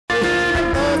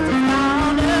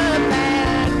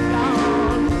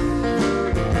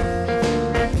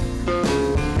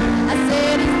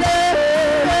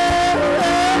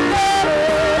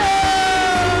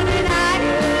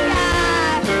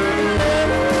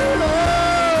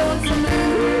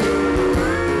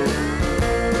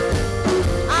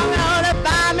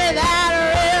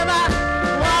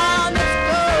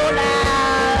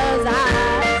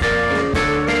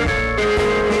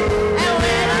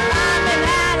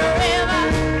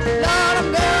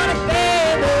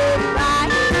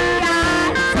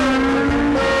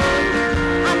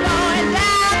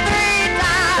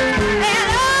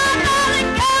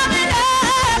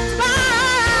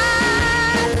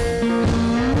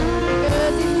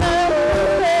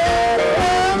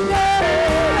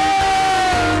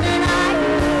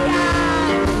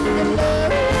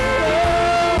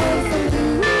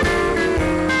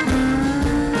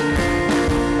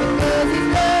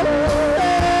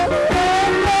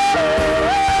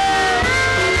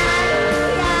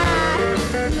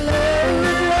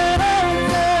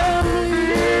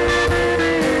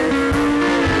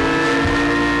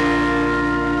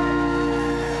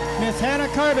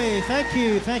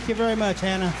Thank you very much,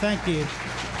 Hannah. Thank you.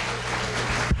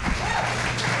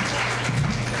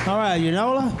 All right,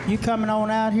 Unola, you coming on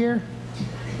out here?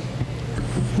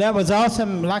 That was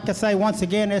awesome. Like I say, once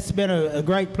again, it's been a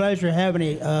great pleasure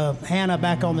having Hannah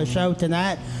back on the show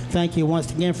tonight. Thank you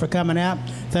once again for coming out.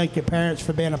 Thank your parents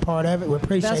for being a part of it. We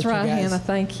appreciate That's you right, guys. Hannah.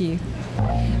 Thank you.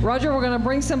 Roger, we're going to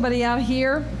bring somebody out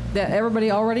here that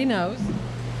everybody already knows.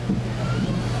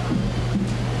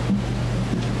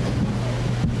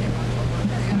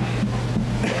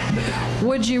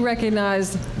 Would you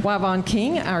recognize Wyvon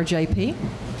King, our JP?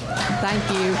 Thank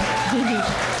you.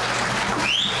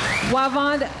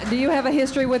 Wyvon, do you have a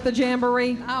history with the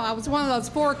Jamboree? Oh, I was one of those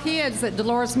 4 kids that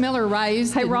Dolores Miller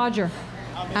raised. Hey, Roger.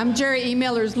 I'm Jerry E.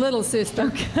 Miller's little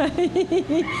sister.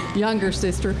 Okay. Younger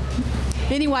sister.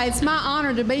 Anyway, it's my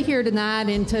honor to be here tonight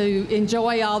and to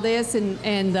enjoy all this.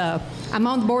 And I'm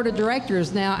on the board of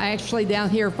directors now, actually down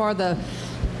here for the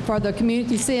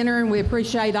community center, and we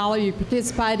appreciate all of you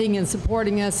participating and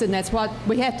supporting us. And that's what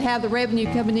we have to have, the revenue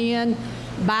coming in,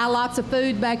 buy lots of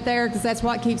food back there, because that's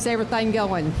what keeps everything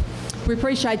going. We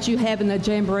appreciate you having the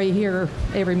Jamboree here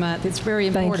every month. It's very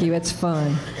important. Thank you. It's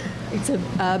fun. It's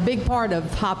a big part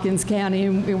of Hopkins County,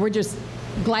 and we're just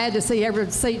glad to see every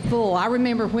seat full. I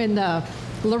remember when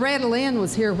Loretta Lynn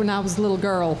was here when I was a little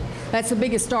girl. That's the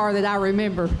biggest star that I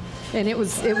remember. And it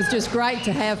was just great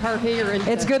to have her here. And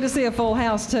it's good to see a full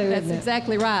house, too, That's isn't it?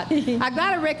 exactly right. I've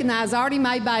got to recognize Artie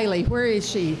Mae Bailey. Where is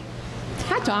she?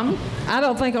 Hi, Tommy. I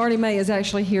don't think Artie Mae is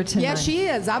actually here tonight. Yeah, she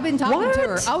is. I've been talking to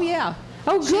her. Oh, yeah.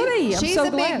 Oh, goody. She's I'm so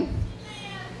a glad.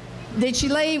 Did she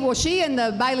leave? Well, she and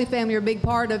the Bailey family are a big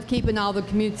part of keeping all the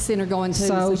community center going, too.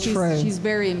 So true. She's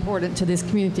very important to this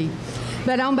community.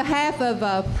 But on behalf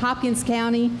of Hopkins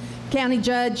County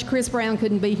Judge Chris Brown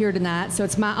couldn't be here tonight, so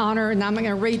it's my honor, and I'm not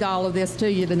going to read all of this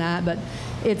to you tonight, but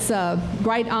it's a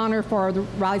great honor for the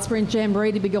Reilly Springs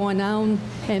Jamboree to be going on,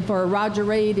 and for Roger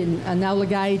Reed and Enola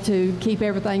Gay to keep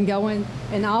everything going,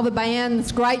 and all the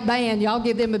bands, great band. Y'all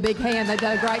give them a big hand. They've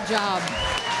done a great job.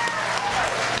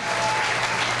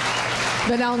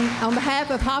 But on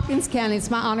behalf of Hopkins County,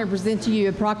 it's my honor to present to you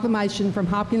a proclamation from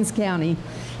Hopkins County,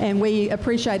 and we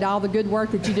appreciate all the good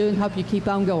work that you do and hope you keep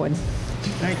on going.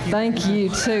 Thank you. Thank you,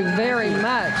 too, very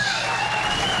much.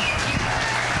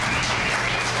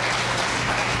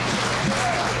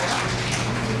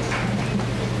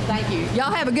 Thank you.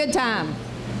 Y'all have a good time.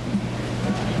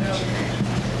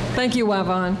 Thank you,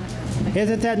 Wyvon.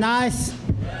 Isn't that nice?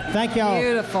 Thank y'all.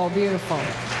 Beautiful, beautiful.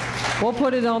 We'll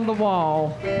put it on the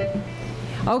wall.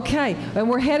 Okay, and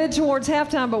we're headed towards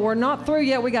halftime, but we're not through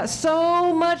yet. We got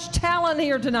so much talent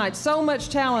here tonight, so much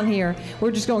talent here. We're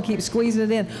just going to keep squeezing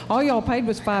it in. All y'all paid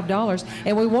was $5,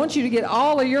 and we want you to get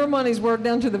all of your money's worth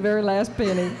down to the very last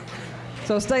penny.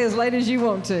 So stay as late as you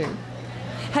want to.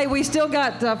 Hey, we still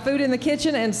got food in the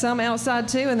kitchen and some outside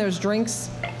too, and there's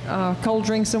drinks, cold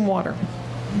drinks and water.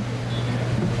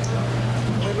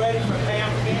 We ready for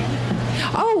Pam King?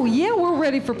 Oh, yeah, we're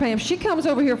ready for Pam. She comes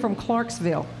over here from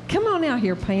Clarksville. Come on out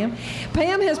here, Pam.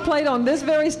 Pam has played on this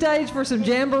very stage for some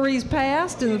jamborees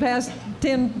past, in the past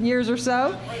 10 years or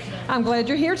so. I'm glad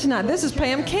you're here tonight. This is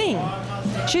Pam King.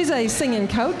 She's a singing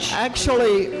coach.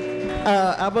 Actually,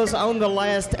 I was on the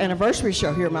last anniversary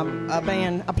show here.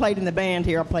 I played in the band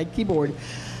here. I played keyboard.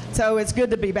 So it's good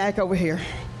to be back over here.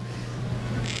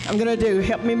 I'm going to do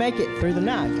Help Me Make It Through the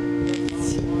Night.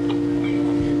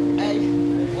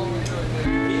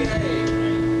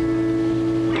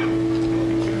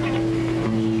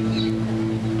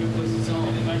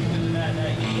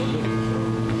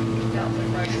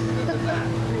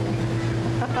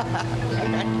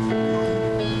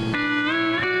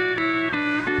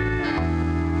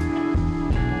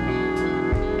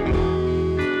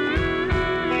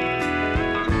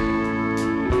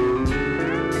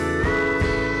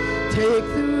 Take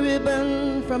the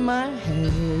ribbon from my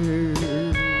hair,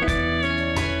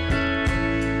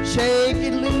 shake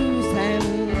it loose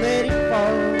and let it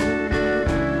fall,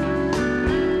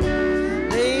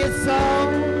 lay it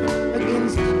soft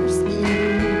against your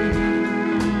skin,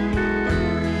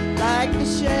 like the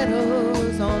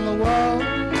shadows on the wall.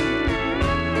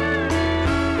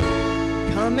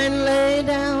 Come and lay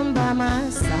down by my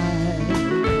side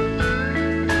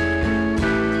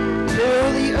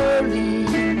till the early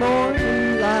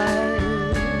morning light.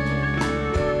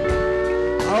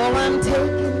 All I'm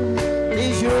taking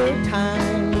is your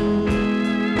time.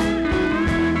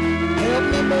 Help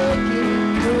me make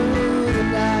it through the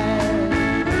night.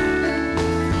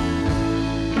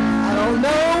 I don't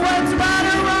know what's right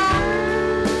or wrong,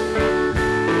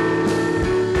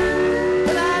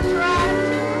 but I try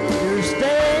to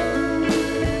understand.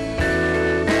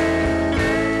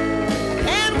 I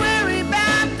can't worry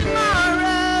about tomorrow.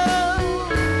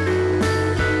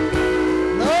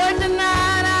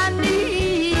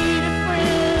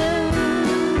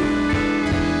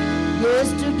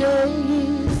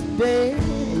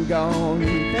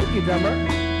 you, drummer.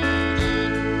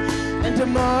 And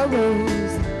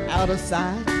tomorrow's out of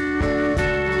sight.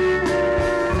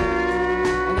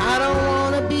 And I don't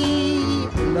want to be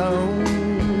alone.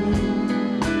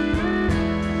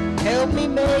 Help me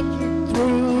make it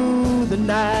through the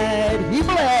night. You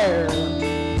Blair.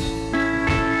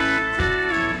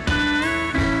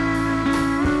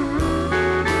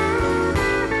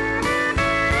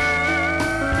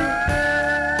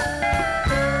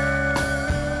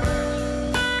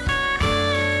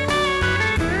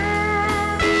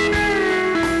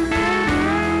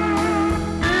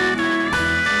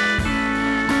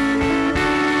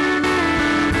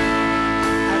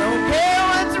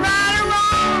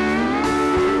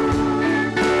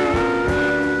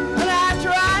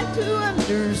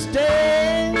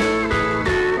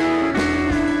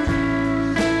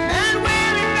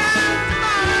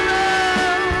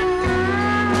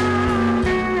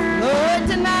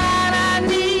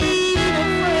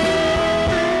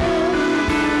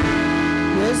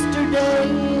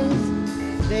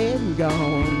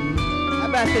 Gone. How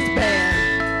about this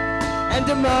band? And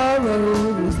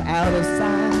tomorrow's out of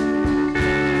sight.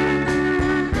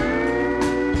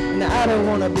 And I don't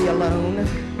want to be alone.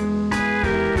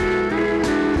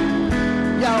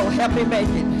 Y'all help me make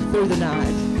it through the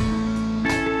night.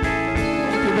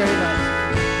 Thank you very much.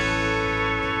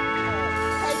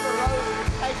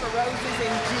 Paper Roses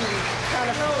in G. Kind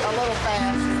of a little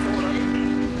fast, sort of.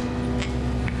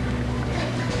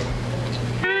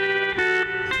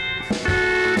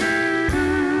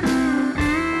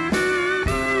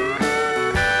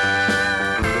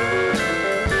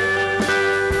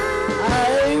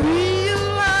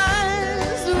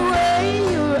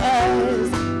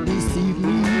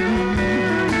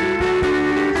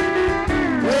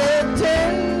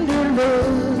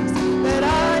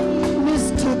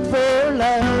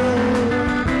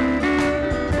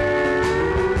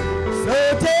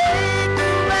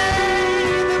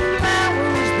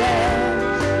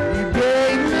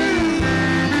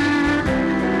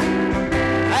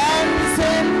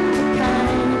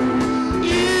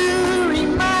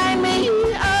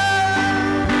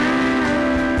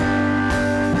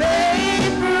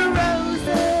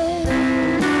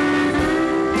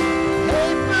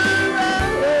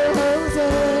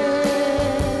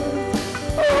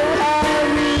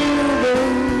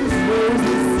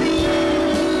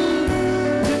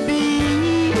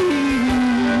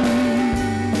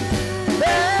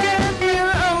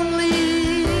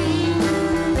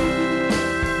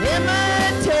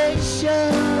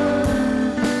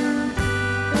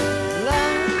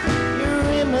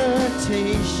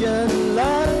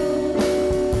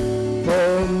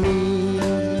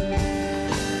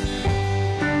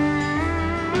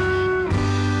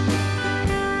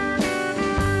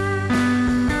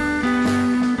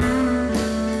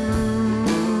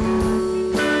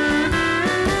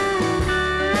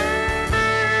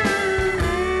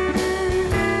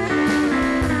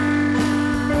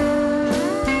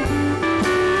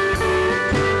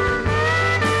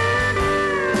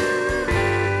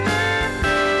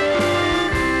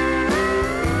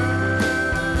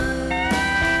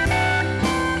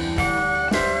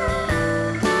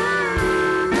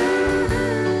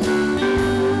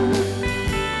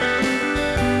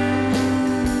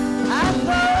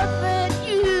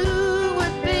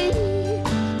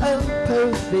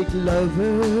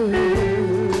 Lover,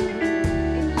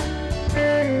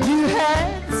 you had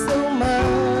so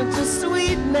much of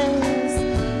sweetness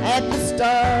at the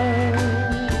start,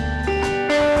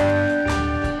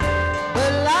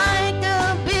 but like a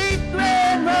big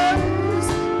red rose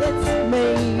that's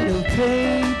made of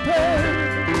paper,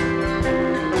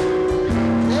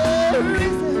 there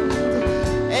isn't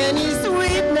any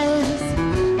sweetness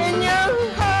in your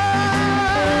heart.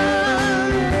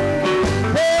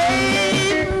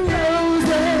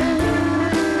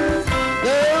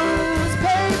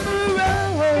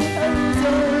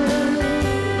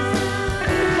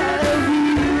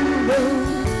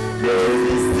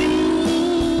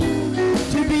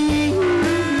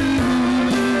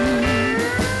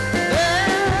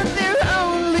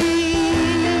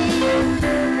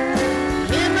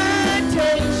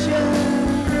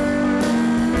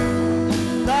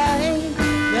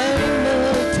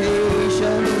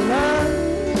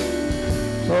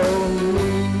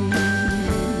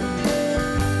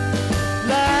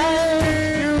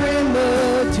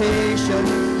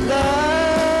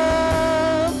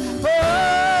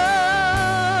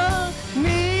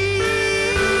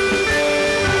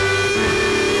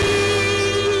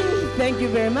 Thank you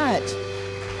very much.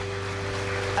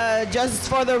 Just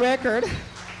for the record,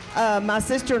 my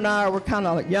sister and I were kind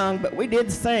of young, but we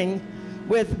did sing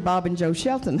with Bob and Joe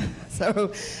Shelton.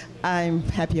 So I'm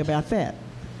happy about that.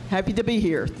 Happy to be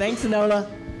here. Thanks, Enola.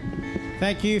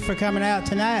 Thank you for coming out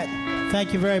tonight.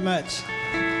 Thank you very much.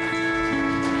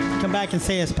 Come back and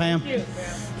see us, Pam.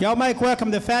 Y'all make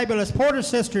welcome the fabulous Porter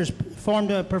Sisters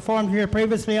performed here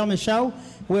previously on the show.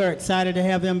 We're excited to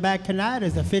have them back tonight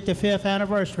as the 55th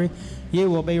anniversary. You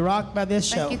will be rocked by this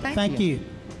show. Thank you.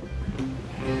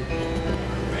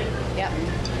 Yep.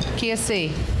 Key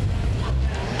C.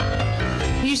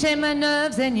 You shake my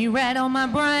nerves and you rattle my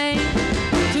brain.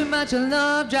 Too much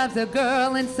love drives a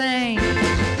girl insane.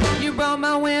 You broke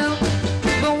my will,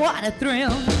 but what a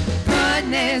thrill.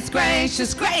 Goodness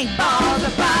gracious, great balls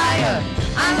of fire.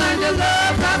 I learned to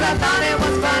love cause I thought it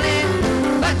was funny.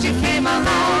 But you came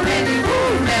along and you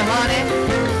wooed me, honey.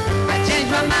 I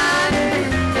changed my mind,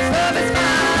 this love is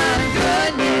mine.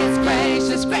 Goodness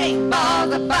gracious, great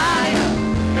balls of fire.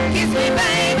 Kiss me,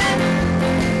 baby.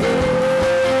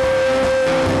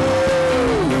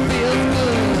 Ooh, feels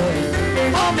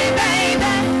good. Hold me,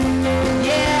 baby.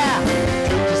 Yeah.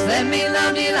 Just let me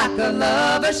love you like a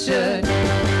lover should.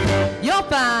 You're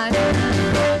fine,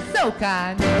 so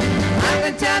kind. I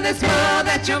can tell this world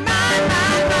that you're mine,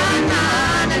 mine, mine,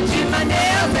 mine. I chew my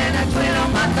nails and I twiddle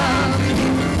my thumbs.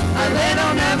 A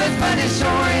little nervous, but it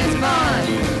sure is fun.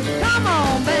 Come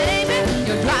on, baby,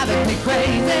 you're driving me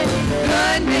crazy.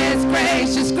 Goodness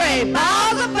gracious, great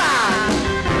balls of fire.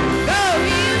 Go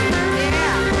you,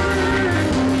 yeah.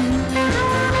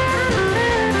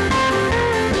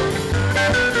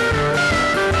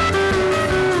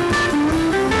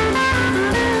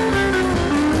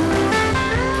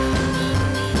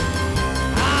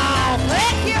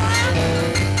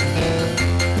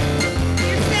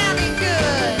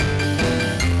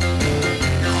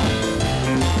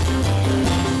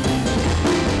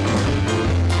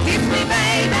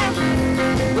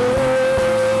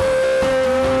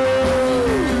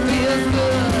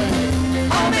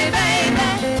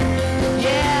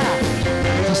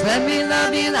 Let me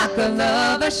love you like a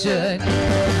lover should.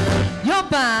 You're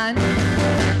fine,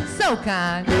 so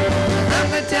kind. I'm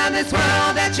gonna tell this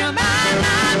world that you're mine,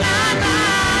 mine, mine,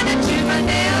 mine. I chew my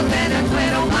nails and I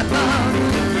twiddle my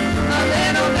thumbs. A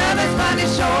little nervous, but it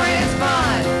sure is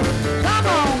fun. Come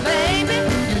on, baby,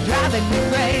 you're driving me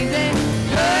crazy.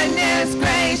 Goodness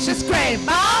gracious, great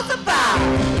balls of fire.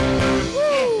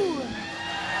 Woo.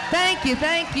 Thank you,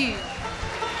 thank you.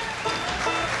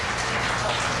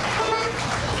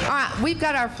 All right, we've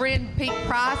got our friend Pete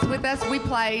Price with us. We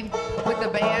played with the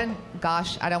band,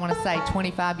 gosh, I don't want to say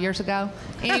 25 years ago.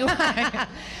 Anyway,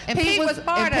 and Pete was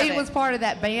part of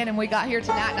that band, and we got here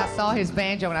tonight, and I saw his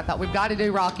banjo, and I thought, we've got to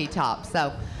do Rocky Top.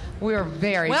 So we were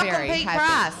very, Welcome, very Pete happy.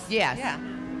 Price. Yes. Yeah.